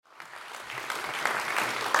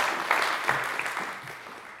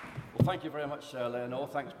thank you very much, Leonor.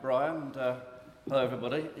 Thanks, Brian. And hello,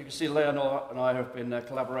 everybody. You can see Leonor and I have been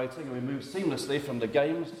collaborating, and we moved seamlessly from the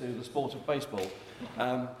games to the sport of baseball.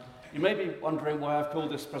 You may be wondering why I've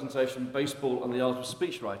called this presentation Baseball and the Art of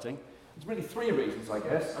Speech Writing. There's really three reasons, I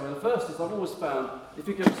guess. I mean, the first is I've always found if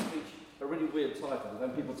you give a speech a really weird title, then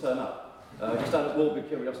people turn up, just out of morbid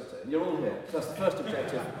curiosity. And you're all here, so that's the first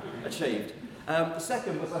objective achieved. The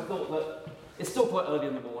second was I thought that it's still quite early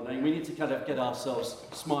in the morning. We need to kind of get ourselves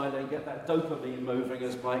smiling, get that dopamine moving,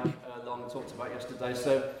 as Mike Long talked about yesterday.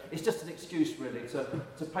 So it's just an excuse, really,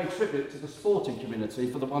 to pay tribute to the sporting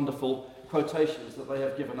community for the wonderful quotations that they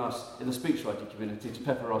have given us in the speechwriting community to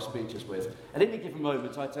pepper our speeches with. At any given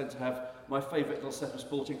moment, I tend to have my favourite little set of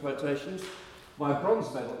sporting quotations. My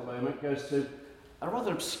bronze medal at the moment goes to a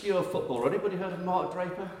rather obscure footballer. Anybody heard of Mark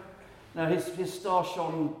Draper? Now, his star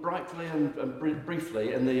shone brightly and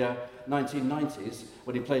briefly in the 1990s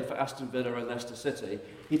when he played for Aston Villa and Leicester City.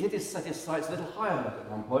 He did set his sights a little higher at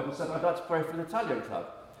one point and said, "I'd like to play for an Italian club."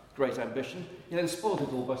 Great ambition. He then spoiled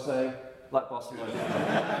it all by saying, "Like Barcelona."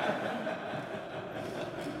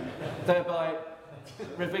 Thereby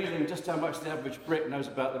revealing just how much the average Brit knows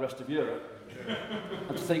about the rest of Europe.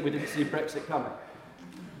 And to think we didn't see Brexit coming.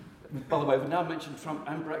 By the way, we've now mentioned Trump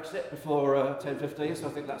and Brexit before 10:15, so I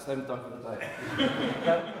think that's them done for the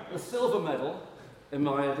day. The silver medal in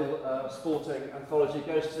my little sporting anthology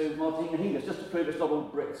goes to Martina Hingis, just to prove it's not all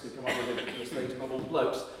Brits who come up with ridiculous things, not all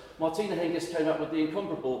blokes. Martina Hingis came up with the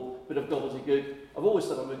incomparable bit of gobbledygook. I've always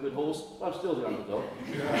said I'm a good horse, but I'm still the underdog.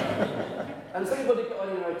 And has anybody got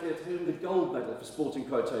any idea to whom the gold medal for sporting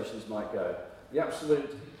quotations might go? The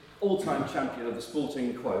absolute all-time champion of the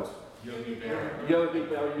sporting quote. Yogi Berra. Yogi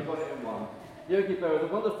Berra, you got it in one. Yogi Berra, the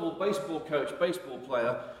wonderful baseball coach, baseball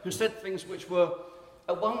player, who said things which were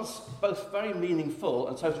at once both very meaningful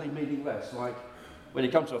and totally meaningless, like, when you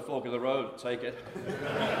come to a fork in the road, take it.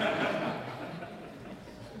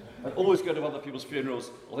 And always go to other people's funerals,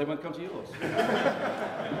 or they won't come to yours.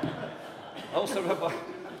 I also remember...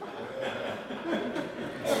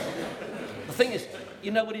 The thing is, you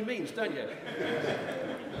know what he means, don't you?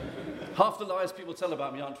 Half the lies people tell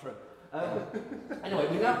about me aren't true. Anyway,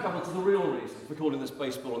 we now come on to the real reason for calling this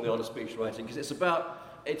Baseball and the Art of Speech Writing, because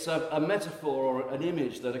it's a metaphor or an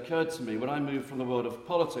image that occurred to me when I moved from the world of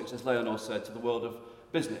politics, as Leonor said, to the world of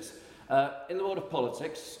business. In the world of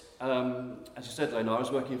politics, as you said, Leonor, I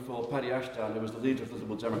was working for Paddy Ashdown, who was the leader of the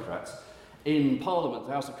Liberal Democrats, in Parliament,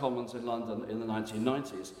 the House of Commons in London in the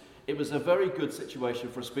 1990s. It was a very good situation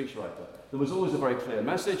for a speechwriter. There was always a very clear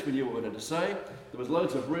message, we knew what we wanted to say. There was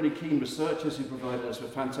loads of really keen researchers who provided us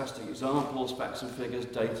with fantastic examples, facts and figures,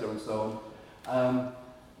 data and so on.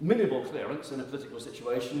 Minimal clearance in a political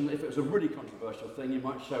situation. If it was a really controversial thing, you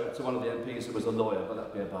might show it to one of the MPs who was a lawyer, but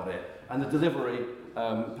that'd be about it. And the delivery,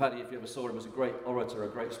 Paddy, if you ever saw him, was a great orator, a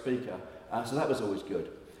great speaker, so that was always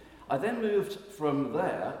good. I then moved from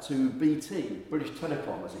there to BT, British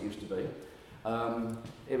Telecom as it used to be.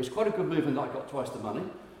 It was quite a good move in that I got twice the money,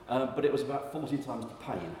 but it was about 40 times the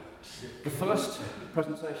pain. The first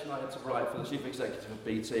presentation I had to write for the chief executive of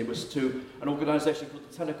BT was to an organisation called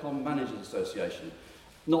the Telecom Managers Association,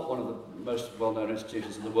 not one of the most well-known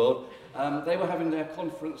institutions in the world. They were having their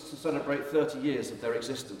conference to celebrate 30 years of their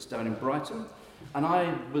existence down in Brighton, and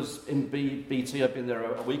I was in BT, I'd been there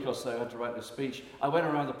a week or so, I had to write this speech. I went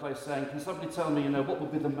around the place saying, can somebody tell me, what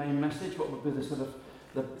would be the main message, what would be the sort of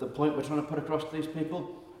the point we're trying to put across to these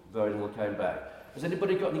people? Very little came back. Has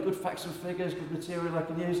anybody got any good facts and figures, good material I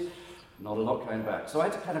can use? Not a lot came back. So I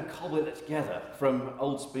had to kind of cobble it together from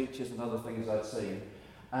old speeches and other things I'd seen.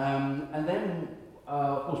 And then,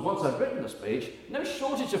 of course, once I'd written the speech, no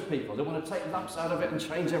shortage of people who want to take lumps out of it and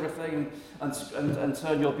change everything and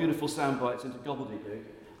turn your beautiful sound bites into gobbledygook.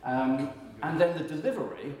 And then the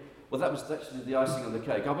delivery, well, that was actually the icing on the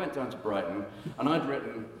cake. I went down to Brighton and I'd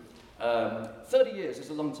written 30 years is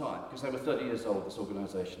a long time, because they were 30 years old, this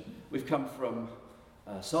organisation. We've come from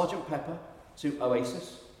Sergeant Pepper to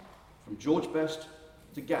Oasis, from George Best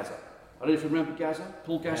to Gazza. I don't know if you remember Gazza,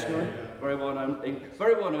 Paul Gascoigne, very well-known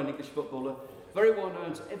English footballer, very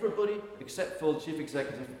well-known to everybody except for the chief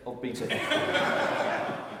executive of BT.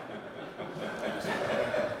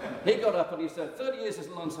 He got up and he said, 30 years is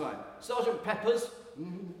a long time. Sergeant Pepper's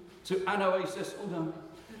to an Oasis, oh no.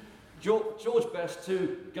 George Best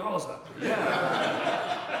to Gaza.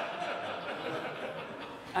 Yeah.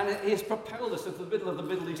 And he has propelled us into the middle of the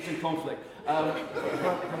Middle Eastern conflict from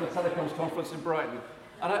the Telecoms conference in Brighton.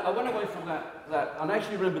 And I went away from that, and I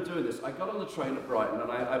actually remember doing this. I got on the train at Brighton,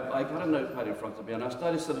 and I got a notepad in front of me, and I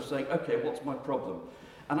started sort of saying, okay, what's my problem?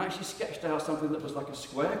 And I actually sketched out something that was like a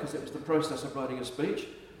square, because it was the process of writing a speech.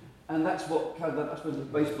 And that's when the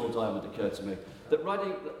baseball diamond occurred to me. That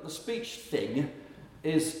writing, the speech thing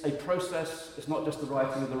is a process. It's not just the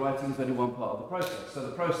writing is only one part of the process. So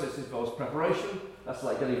the process involves preparation, that's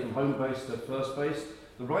like getting from home base to first base.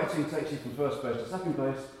 The writing takes you from first base to second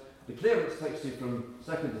base, the clearance takes you from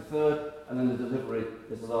second to third, and then the delivery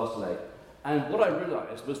is the last leg. And what I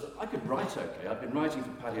realised was that I could write okay. I'd been writing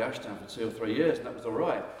for Paddy Ashdown for 2 or 3 years, and that was all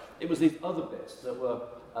right. It was these other bits that were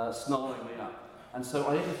snarling me up. And so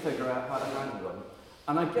I had to figure out how to handle them.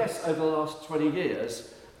 And I guess over the last 20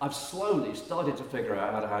 years, I've slowly started to figure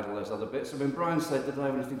out how to handle those other bits. And when Brian said, did I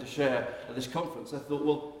have anything to share at this conference, I thought,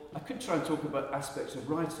 well, I could try and talk about aspects of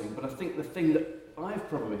writing, but I think the thing that I've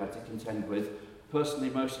probably had to contend with, personally,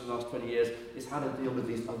 most of the last 20 years, is how to deal with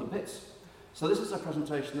these other bits. So this is a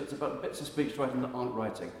presentation that's about bits of speech writing that aren't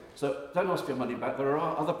writing. So don't ask for your money back, there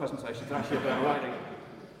are other presentations that are actually about writing.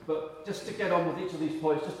 But just to get on with each of these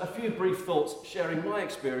points, just a few brief thoughts, sharing my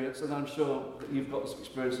experience, and I'm sure that you've got some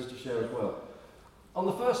experiences to share as well. On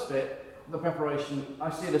the first bit, the preparation, I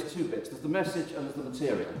see it as 2 bits. There's the message and there's the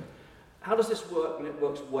material. How does this work when it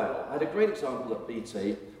works well? I had a great example at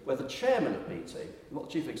BT, where the chairman of BT, not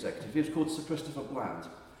the chief executive, he was called Sir Christopher Bland.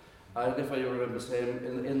 I don't know if anyone remembers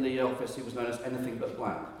him. In the office, he was known as anything but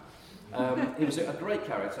Bland. He was a great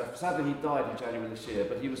character. Sadly, he died in January this year,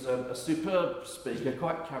 but he was a superb speaker,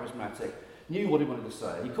 quite charismatic, knew what he wanted to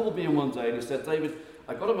say. He called me in one day and he said, David,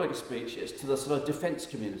 I've got to make a speech. It's to the sort of defence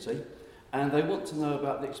community, and they want to know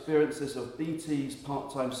about the experiences of BT's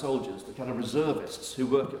part-time soldiers, the kind of reservists who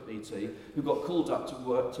work at BT, who got called up to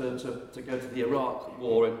work to go to the Iraq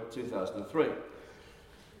war in 2003.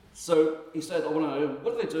 So he said, I want to know,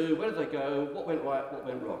 what did they do, where did they go, what went right, what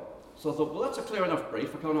went wrong? So I thought, well, that's a clear enough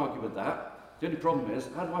brief, I can't argue with that. The only problem is,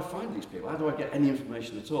 how do I find these people? How do I get any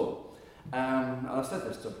information at all? And I said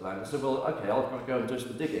this to Bland. I said, well, okay, I've got to go and do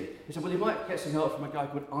some digging. He said, well, you might get some help from a guy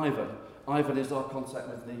called Ivan. Ivan is our contact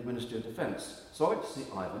with the Ministry of Defence. So I went to see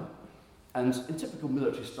Ivan, and in typical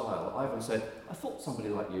military style, Ivan said, I thought somebody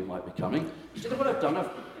like you might be coming. He said, what I've done,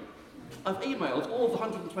 I've emailed all the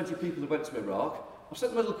 120 people who went to Iraq. I've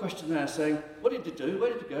sent them a little questionnaire saying, what did you do,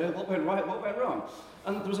 where did you go, what went right, what went wrong?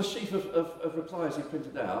 And there was a sheaf of replies he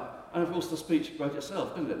printed out, and of course the speech wrote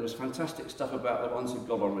itself, didn't it? There was fantastic stuff about the ones who'd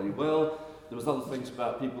gone on really well. There was other things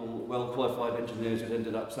about people, well-qualified engineers who'd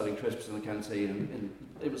ended up selling crisps in the canteen, and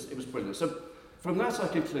it was brilliant. So from that I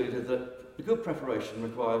concluded that a good preparation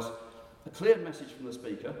requires a clear message from the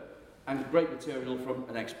speaker and great material from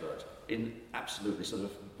an expert in absolutely sort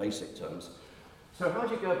of basic terms. So how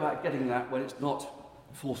do you go about getting that when it's not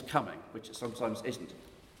forthcoming, which it sometimes isn't?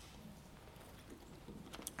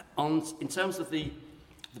 In terms of the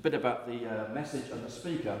bit about the message and the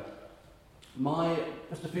speaker,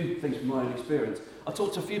 just a few things from my own experience. I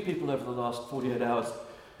talked to a few people over the last 48 hours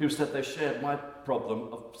who said they shared my problem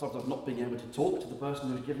of sometimes not being able to talk to the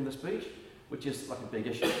person who's giving the speech, which is like a big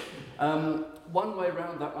issue. One way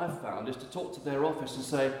around that I've found is to talk to their office and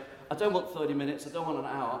say, I don't want 30 minutes, I don't want an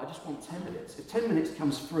hour, I just want 10 minutes. If 10 minutes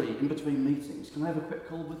comes free in between meetings, can I have a quick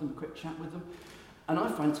call with them, a quick chat with them? And I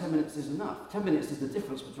find 10 minutes is enough. 10 minutes is the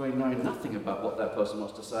difference between knowing nothing about what that person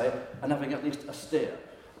wants to say and having at least a steer.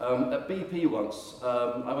 At BP once,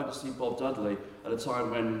 I went to see Bob Dudley at a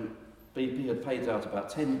time when BP had paid out about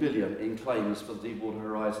 10 billion in claims for the Deepwater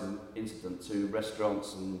Horizon incident to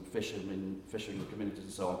restaurants and fishing communities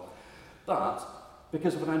and so on. But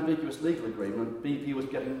because of an ambiguous legal agreement, BP was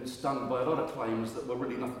getting stung by a lot of claims that were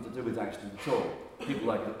really nothing to do with accident at all. People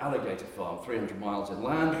like an alligator farm, 300 miles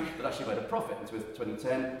inland, that actually made a profit in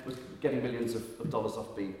 2010, was getting millions of dollars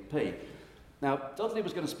off BP. Now, Dudley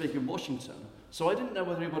was going to speak in Washington, so I didn't know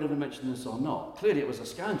whether he wanted to mention this or not. Clearly it was a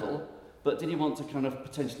scandal, but did he want to kind of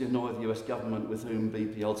potentially annoy the US government with whom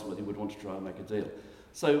BP ultimately would want to try and make a deal?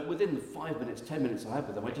 So within the 5 minutes, 10 minutes I had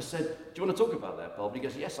with him, I just said, do you want to talk about that, Bob? And he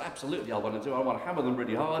goes, yes, absolutely, I want to do. I want to hammer them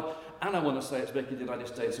really hard, and I want to say it's making the United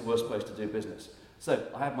States the worst place to do business. So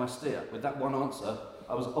I had my steer. With that one answer,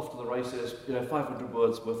 I was off to the races, 500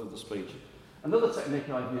 words worth of the speech. Another technique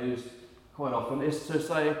I've used quite often is to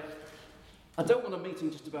say, I don't want a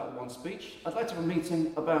meeting just about one speech. I'd like to have a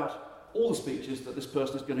meeting about all the speeches that this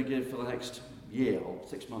person is going to give for the next year or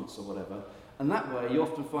 6 months or whatever. And that way, you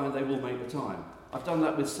often find they will make the time. I've done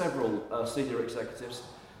that with several senior executives.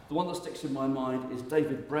 The one that sticks in my mind is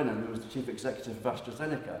David Brennan, who was the chief executive of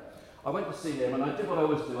AstraZeneca. I went to see him and I did what I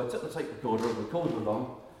always do. I took the tape recorder and recorded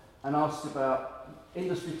along and asked about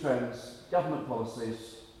industry trends, government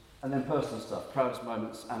policies, and then personal stuff, proudest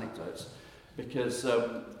moments, anecdotes. Because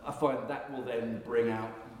I find that will then bring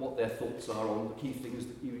out what their thoughts are on the key things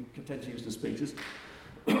that you could tend to use in speeches.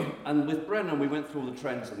 And with Brennan, we went through all the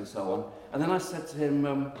trends and so on. And then I said to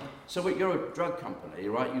him, so you're a drug company,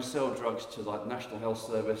 right? You sell drugs to like National Health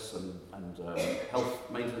Service and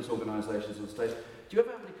health maintenance organisations in the States. Do you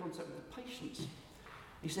ever have any contact with the patients?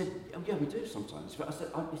 He said, oh yeah, we do sometimes. He said,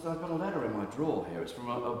 I've got a letter in my drawer here. It's from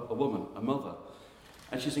a woman, a mother.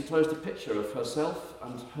 And she's enclosed a picture of herself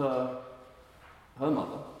and her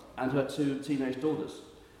mother and her 2 teenage daughters.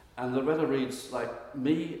 And the letter reads like,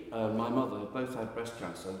 me and my mother both had breast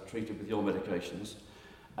cancer, treated with your medications,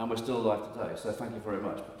 and we're still alive today, so thank you very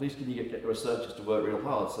much. But please can you get your researchers to work real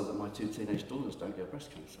hard so that my 2 teenage daughters don't get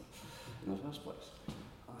breast cancer in the first place.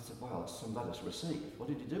 And I said, wow, that's some letters received. What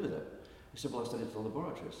did you do with it? He said, well, I sent it to the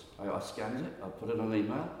laboratories. I scanned it, I put it on an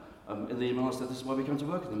email. In the email I said, this is why we come to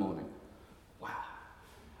work in the morning. Wow.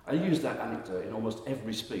 I used that anecdote in almost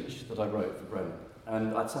every speech that I wrote for Brennan.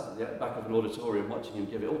 And I'd sat at the back of an auditorium watching him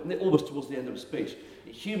give it, almost towards the end of the speech.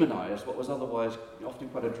 It humanised what was otherwise often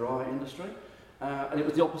quite a dry industry. And it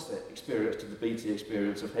was the opposite experience to the BT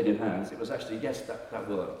experience of head in hands. It was actually, yes, that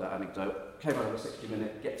worked, that anecdote. Came out of a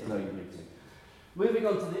 60-minute get-to-know-you meeting. Moving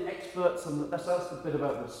on to the experts, and that's a bit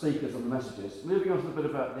about the speakers and the messages. Moving on to a bit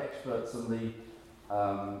about the experts and the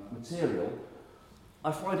material.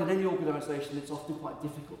 I find in any organisation it's often quite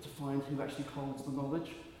difficult to find who actually holds the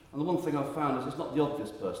knowledge. And the one thing I've found is it's not the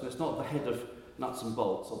obvious person, it's not the head of nuts and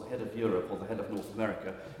bolts, or the head of Europe, or the head of North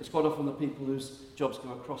America. It's quite often the people whose jobs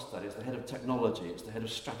go across that. It's the head of technology, it's the head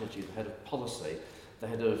of strategy, the head of policy, the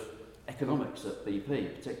head of economics at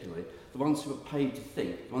BP particularly. The ones who are paid to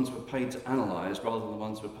think, the ones who are paid to analyse, rather than the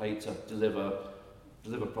ones who are paid to deliver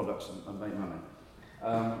products and make money.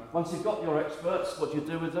 Once you've got your experts, what do you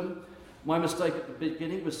do with them? My mistake at the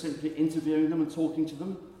beginning was simply interviewing them and talking to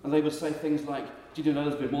them, and they would say things like, did you know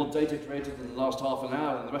there's been more data created in the last half an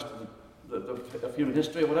hour than the rest of the human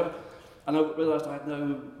history or whatever? And I realised I had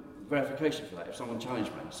no verification for that if someone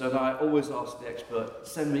challenged me. So I always ask the expert,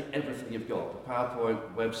 send me everything you've got, the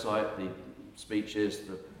PowerPoint, website, the speeches,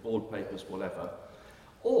 the board papers, whatever.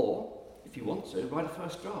 Or, if you want to, write a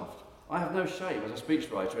first draft. I have no shame as a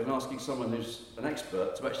speechwriter in asking someone who's an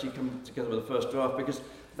expert to actually come together with a first draft, because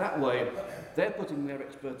that way they're putting their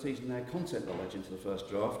expertise and their content knowledge into the first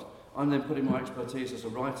draft. I'm then putting my expertise as a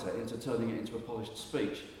writer into turning it into a polished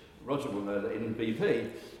speech. Roger will know that in BP,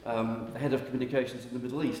 the head of communications in the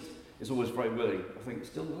Middle East is always very willing, I think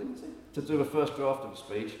still willing to do a first draft of a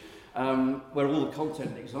speech, where all the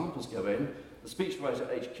content and examples go in. The speechwriter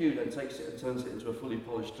at HQ then takes it and turns it into a fully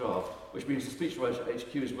polished draft, which means the speechwriter at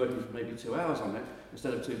HQ is working for maybe 2 hours on it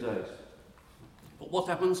instead of 2 days. But what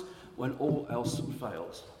happens when all else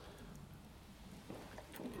fails?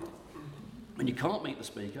 When you can't meet the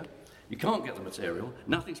speaker, you can't get the material,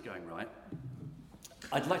 nothing's going right.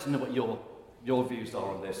 I'd like to know what your views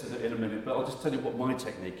are on this in a minute, but I'll just tell you what my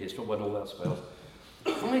technique is for when all else fails.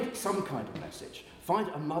 Find some kind of message. Find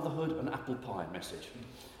a motherhood and apple pie message.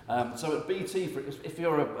 So at BT, if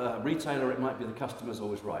you're a retailer, it might be the customer's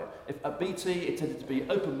always right. At BT, it tended to be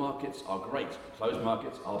open markets are great, closed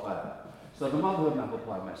markets are bad. So the motherhood and apple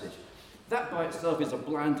pie message. That by itself is a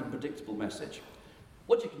bland and predictable message.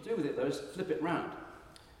 What you can do with it, though, is flip it round.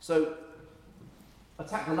 So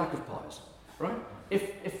attack the lack of pies, right?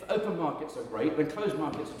 If open markets are great, then closed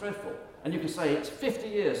markets are dreadful. And you can say, it's 50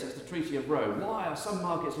 years since the Treaty of Rome. Why are some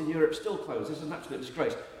markets in Europe still closed? This is an absolute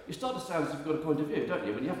disgrace. You start to sound as if you've got a point of view, don't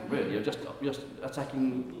you? When you haven't really. You're just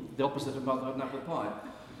attacking the opposite of motherhood and apple pie.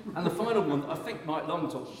 And the final one, I think Mike Long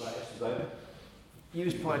talked about yesterday,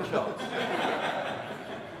 use pie charts.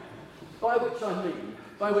 By which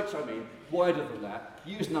I mean, wider than that,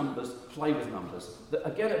 use numbers, play with numbers.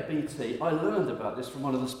 Again at BT, I learned about this from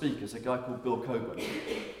one of the speakers, a guy called Bill Coburn.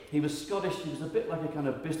 He was Scottish, he was a bit like a kind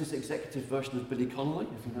of business executive version of Billy Connolly,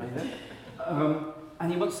 if you know him.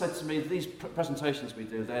 And he once said to me, these presentations we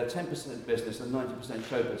do, they're 10% business and 90%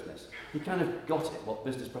 show business. He kind of got it, what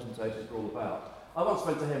business presentations are all about. I once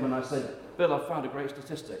went to him and I said, Bill, I've found a great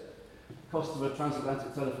statistic. Cost of a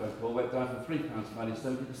transatlantic telephone call went down from £3 in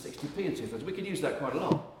 1970 to 60p in 2000. We can use that quite a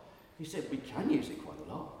lot. He said, we can use it quite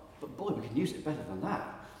a lot, but boy, we can use it better than that.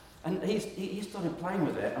 And he started playing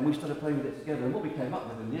with it, and we started playing with it together, and what we came up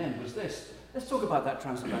with in the end was this. Let's talk about that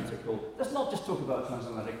transatlantic call. Let's not just talk about a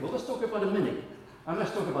transatlantic call, let's talk about a mini. And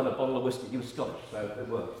let's talk about a bottle of whiskey. He was Scottish, so it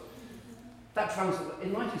worked.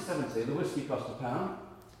 In 1970, the whiskey cost £1,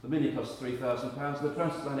 the mini cost £3,000, and the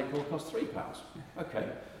transatlantic call cost £3. Okay.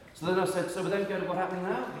 So then I said, so we then go to what happening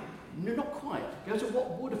now? No, not quite. Go to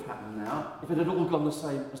what would have happened now if it had all gone the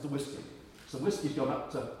same as the whiskey. So whiskey's gone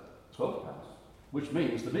up to £12, which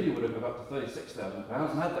means the mini would have gone up to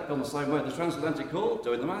 £36,000, and had that gone the same way, the transatlantic call,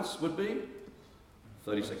 doing the maths, would be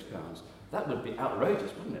 £36. That would be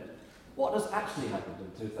outrageous, wouldn't it? What has actually happened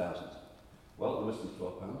in 2000? Well, the whiskey's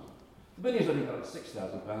 £12. The millions only got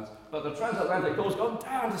 £6,000, but the transatlantic call's gone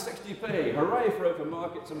down to 60p. Hooray for open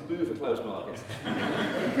markets and boo for closed markets.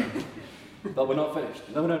 But we're not finished.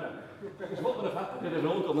 No. Because what would have happened if it had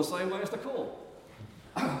all gone the same way as the call?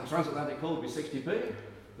 The transatlantic call would be 60p,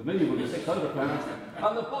 the million would be £600,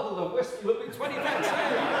 and the bottle of whiskey would be 20 pence.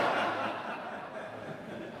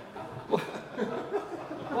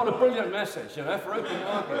 What a brilliant message, for open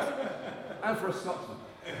markets and for a Scotsman.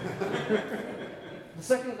 The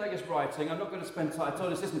second thing is writing. I'm not going to spend time. I told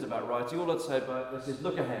you this isn't about writing. All I'd say about this is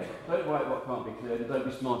look ahead. Don't write what can't be clear, and don't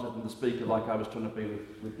be smarter than the speaker like I was trying to be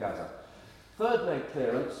with Gaza. Third leg,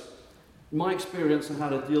 clearance. My experience on how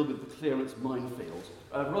to deal with the clearance minefield.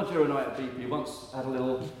 Roger and I at BP once had a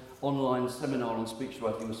little online seminar on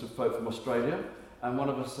speechwriting with some folk from Australia, and one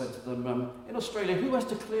of us said to them, in Australia, who has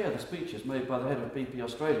to clear the speeches made by the head of BP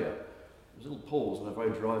Australia? There was a little pause, and a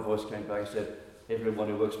very dry voice came back and said, everyone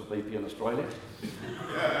who works for BP in Australia.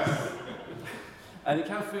 And it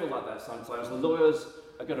can feel like that sometimes. The lawyers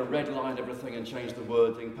are going to redline everything and change the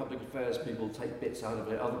wording. Public affairs people take bits out of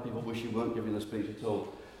it. Other people wish you weren't giving the speech at all.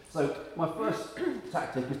 So my first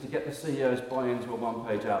tactic is to get the CEO's buy-in to a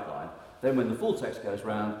one-page outline. Then when the full text goes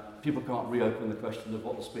round, people can't reopen the question of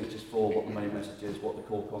what the speech is for, what the main message is, what the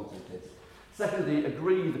core content is. Secondly,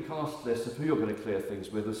 agree the cast list of who you're going to clear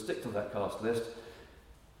things with and stick to that cast list.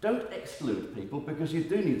 Don't exclude people, because you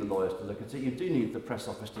do need the lawyers to look at it, you do need the press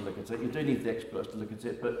office to look at it, you do need the experts to look at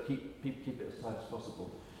it, but keep it as tight as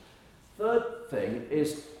possible. Third thing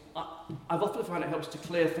is, I've often found it helps to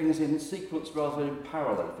clear things in sequence rather than in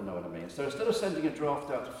parallel, if you know what I mean. So instead of sending a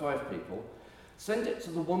draft out to 5 people, send it to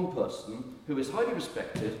the one person who is highly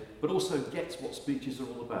respected, but also gets what speeches are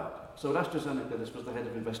all about. So at AstraZeneca, this was the head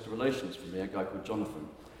of investor relations for me, a guy called Jonathan.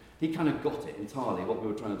 He kind of got it entirely, what we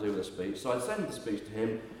were trying to do with the speech. So I'd send the speech to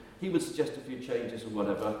him, he would suggest a few changes and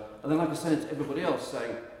whatever, and then I could send it to everybody else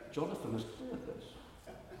saying, Jonathan has cleared this.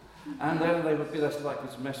 And then they would be less likely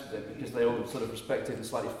to mess with it because they all sort of respected and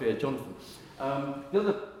slightly feared Jonathan. The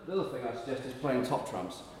other thing I suggest is playing top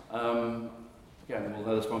trumps. Again, we'll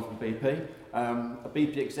know this one from BP. A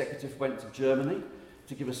BP executive went to Germany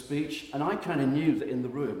to give a speech, and I kind of knew that in the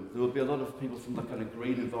room there would be a lot of people from the kind of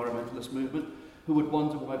green environmentalist movement who would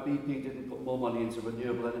wonder why BP didn't put more money into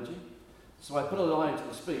renewable energy. So I put a line into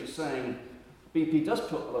the speech saying, BP does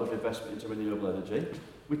put a lot of investment into renewable energy.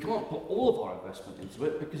 We can't put all of our investment into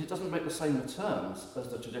it because it doesn't make the same returns as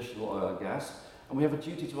the traditional oil and gas, and we have a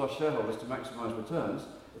duty to our shareholders to maximise returns.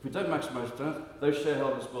 If we don't maximise returns, those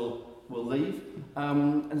shareholders will leave,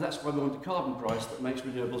 and that's why we want a carbon price that makes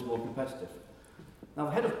renewables more competitive. Now,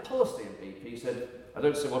 the head of policy in BP said, I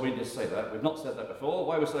don't see why we need to say that. We've not said that before.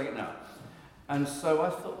 Why are we saying it now? And so I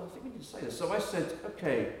thought, well, I think we need to say this. So I said,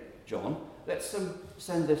 OK, John, let's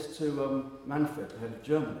send this to Manfred, the head of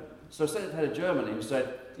Germany. So I sent it to the head of Germany, who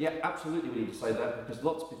said, yeah, absolutely we need to say that, because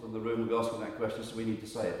lots of people in the room will be asking that question, so we need to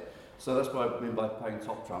say it. So that's what I mean by playing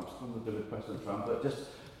top trumps. Nothing to do with President Trump, but just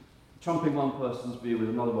trumping one person's view with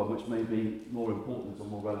another one, which may be more important or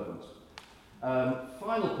more relevant.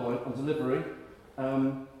 Final point on delivery.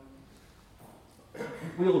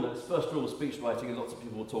 We all know, it's first rule of speech writing, and lots of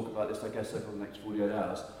people will talk about this, I guess, over the next 48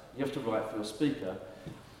 hours. You have to write for a speaker.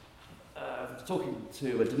 Talking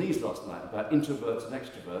to Denise last night about introverts and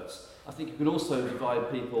extroverts, I think you can also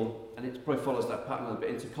divide people, and it probably follows that pattern a little bit,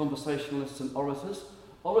 into conversationalists and orators.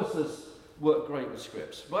 Orators work great with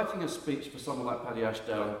scripts. Writing a speech for someone like Paddy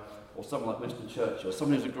Ashdown, or someone like Winston Churchill,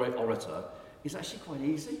 someone who's a great orator, is actually quite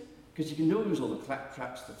easy, because you can use all the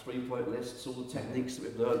claptraps, the three-point lists, all the techniques that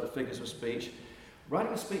we've learned, the figures of speech.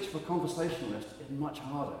 Writing a speech for a conversationalist is much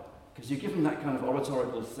harder, because you give them that kind of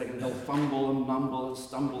oratorical thing, and they'll fumble and mumble and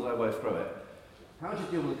stumble their way through it. How do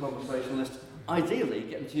you deal with a conversationalist? Ideally,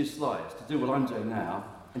 get them to use slides, to do what I'm doing now,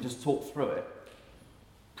 and just talk through it.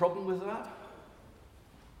 Problem with that?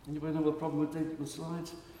 Anybody know what the problem with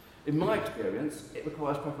slides? In my experience, it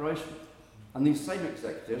requires preparation. And these same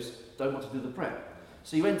executives don't want to do the prep.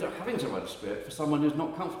 So you end up having to write a script for someone who's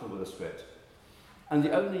not comfortable with a script. And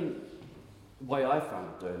the only way I found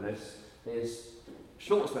of doing this is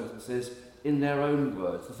short sentences in their own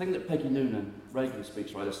words. The thing that Peggy Noonan, Reagan's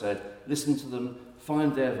speechwriter, said, listen to them,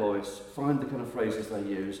 find their voice, find the kind of phrases they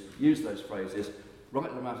use those phrases,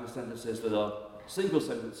 write them out in sentences that are single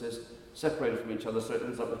sentences, separated from each other, so it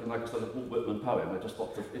ends up looking like a sort of Walt Whitman poem, with just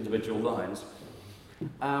lots of individual lines.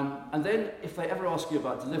 And then, if they ever ask you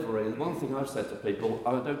about delivery, the one thing I've said to people,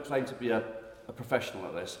 and I don't claim to be a professional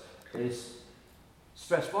at this, is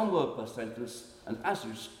stress one word per sentence, and as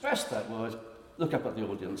you stress that word, look up at the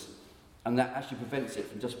audience. And that actually prevents it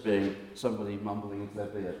from just being somebody mumbling into their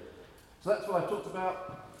beard. So that's what I talked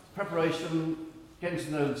about. preparation, getting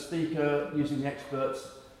to know the speaker, using the experts,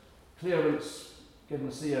 clearance, getting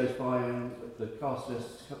the CEO's buy-in, the cast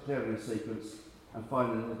list, clearing the sequence, and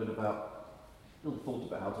finally a little thought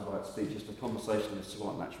about how to write speeches for conversationalists who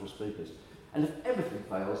aren't natural speakers. And if everything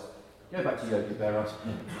fails, go back to Yogi Berra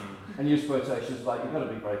and use quotations like, you've got to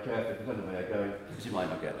be very careful if you don't know where you're going, because you might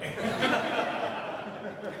not get there.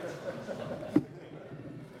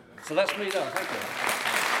 So that's me done, thank you.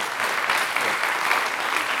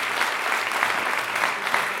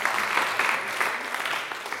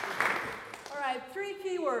 All right, 3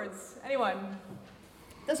 keywords. Anyone?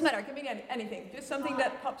 Doesn't matter, it can be anything. Just something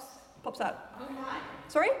that pops out. Home run.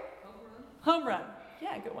 Sorry? Home run. Home run.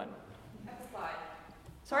 Yeah, good one. Apple pie.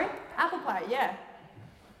 Sorry? Apple pie, yeah.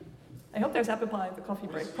 I hope there's apple pie at the coffee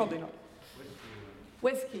break. Probably not.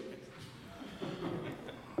 Whiskey.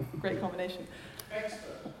 Great combination.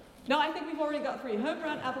 Expert. No, I think we've already got 3. Home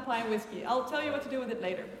run, apple pie, and whiskey. I'll tell you what to do with it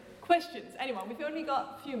later. Questions? Anyone? We've only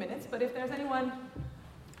got a few minutes, but if there's anyone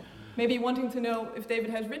maybe wanting to know if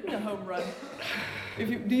David has written a home run.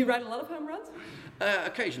 Do you write a lot of home runs?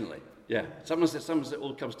 Occasionally, yeah. Sometimes it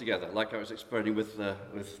all comes together, like I was experimenting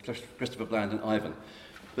with Christopher Bland and Ivan.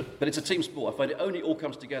 But it's a team sport. I find it only all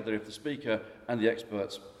comes together if the speaker and the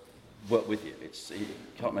experts work with you. You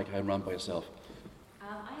can't make a home run by yourself. I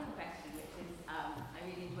have a question, which is, I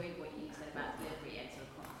really enjoyed what you said about delivery and sort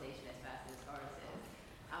of conversationalists versus orators.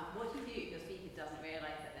 What do you do if your speaker doesn't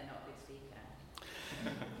realise that they're not a good speaker?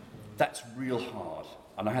 That's real hard.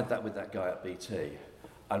 And I had that with that guy at BT.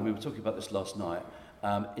 And we were talking about this last night.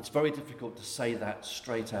 It's very difficult to say that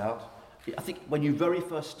straight out. I think when you very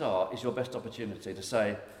first start is your best opportunity to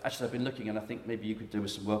say, actually, I've been looking and I think maybe you could do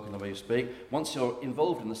with some work on the way you speak. Once you're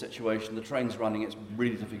involved in the situation, the train's running, it's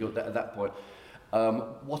really difficult at that point.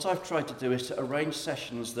 What I've tried to do is to arrange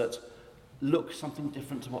sessions that look something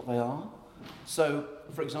different to what they are. So,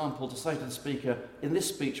 for example, to say to the speaker, in this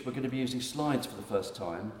speech we're going to be using slides for the first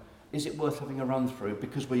time. Is it worth having a run through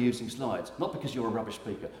because we're using slides? Not because you're a rubbish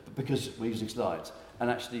speaker, but because we're using slides. And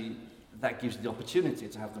actually, that gives you the opportunity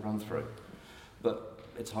to have the run through. But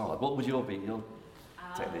it's hard. What would your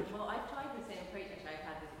technique? Well, I've tried the same approach. Actually, I've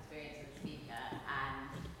had this experience with a speaker, and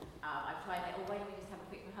I've tried like, why don't we just have a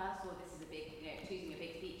quick rehearsal? This is a big, choosing a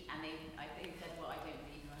big speech, and they said, well, I don't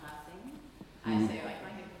believe in rehearsing. So I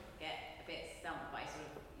kind of get a bit stumped by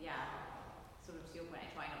sort of to your point, I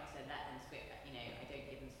try not to let them script. I don't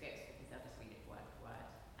give them scripts because they'll just read it word for word,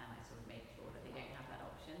 and I sort of make sure that they don't have that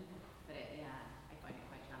option. But I find it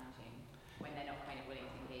quite challenging when they're not kind of willing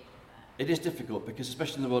to engage with that. It is difficult because,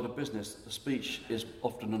 especially in the world of business, the speech is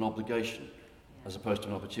often an obligation as opposed to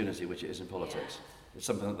an opportunity, which it is in politics. Yeah. It's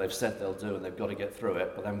something that they've said they'll do and they've got to get through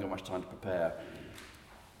it, but they haven't got much time to prepare.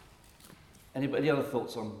 Any other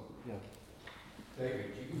thoughts on... Yeah.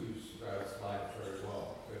 David, you use slides very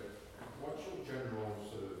well, but what's your general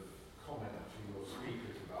sort of comment to your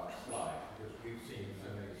speakers about slides? Because we've seen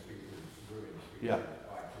so many speakers ruin speeches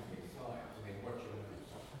by putting slides. I mean, what's your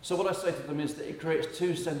So what I say to them is that it creates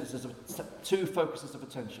two focuses of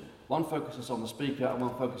attention. One focuses on the speaker and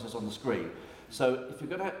one focuses on the screen. So if you're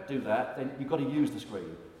going to do that, then you've got to use the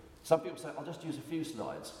screen. Some people say, I'll just use a few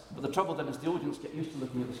slides. But the trouble then is the audience get used to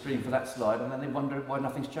looking at the screen for that slide and then they wonder why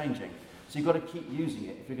nothing's changing. So you've got to keep using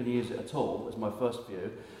it if you're going to use it at all, is my first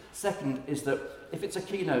view. Second is that if it's a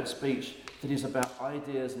keynote speech that is about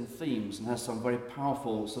ideas and themes and has some very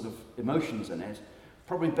powerful sort of emotions in it,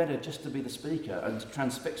 probably better just to be the speaker and to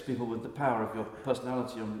transfix people with the power of your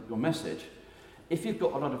personality and your message. If you've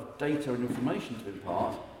got a lot of data and information to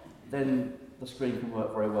impart, then the screen can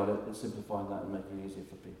work very well at simplifying that and making it easier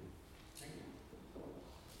for people.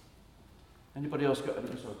 Anybody else got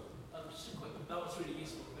anything? Sorry. Just a quick, that was really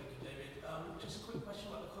useful, thank you, David. Just a quick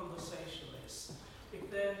question about the conversationalists.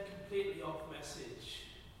 If they're completely off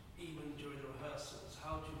message, even during the rehearsals,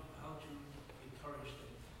 how do you encourage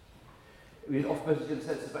them? I mean, off message in the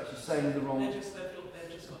sense of actually saying the wrong... They've just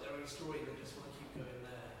got their own story, they just want to keep going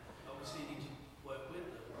there. Obviously, you need to work with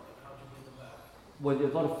them. How do you bring them back? Well,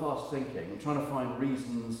 there's a lot of fast thinking and trying to find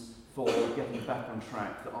reasons for getting back on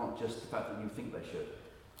track that aren't just the fact that you think they should.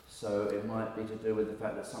 So it might be to do with the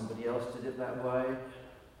fact that somebody else did it that way,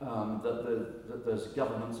 that there's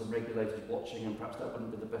governments and regulators watching, and perhaps that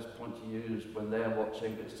wouldn't be the best point to use when they're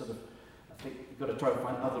watching, but it's sort of, I think you've got to try to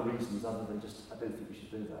find other reasons other than just, I don't think we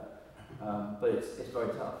should do that. But it's very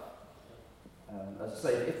tough. As I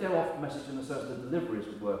say, if they're off message in the sense that the delivery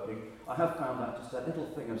isn't working, I have found that just that little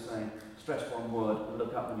thing of saying, stress one word and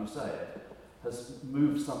look up when you say it, has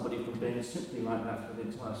moved somebody from being simply like that for the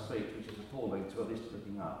entire speech, which is appalling, to at least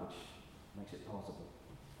looking up, which makes it possible.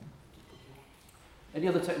 Any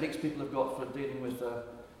other techniques people have got for dealing with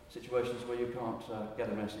situations where you can't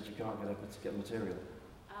get a message, you can't get material?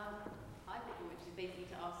 I think which is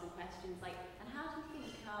basically to ask some questions like, and how do you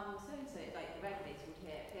think so-and-so, like the regulators would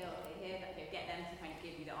hear that, get them to kind of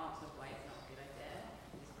give you the answer of why it's not a good idea.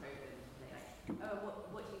 It's proven. They're like,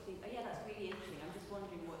 oh, what do you think? Oh yeah, that's really interesting. I'm just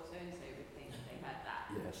wondering what so-and-so would think if they heard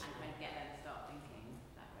that. Yes. And kind of get them to start thinking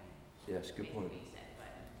that way. Yes, good point. Basically you said,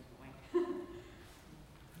 but in a different way.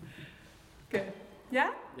 Good.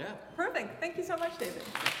 Yeah? Yeah. Perfect. Thank you so much, David.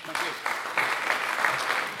 Thank you.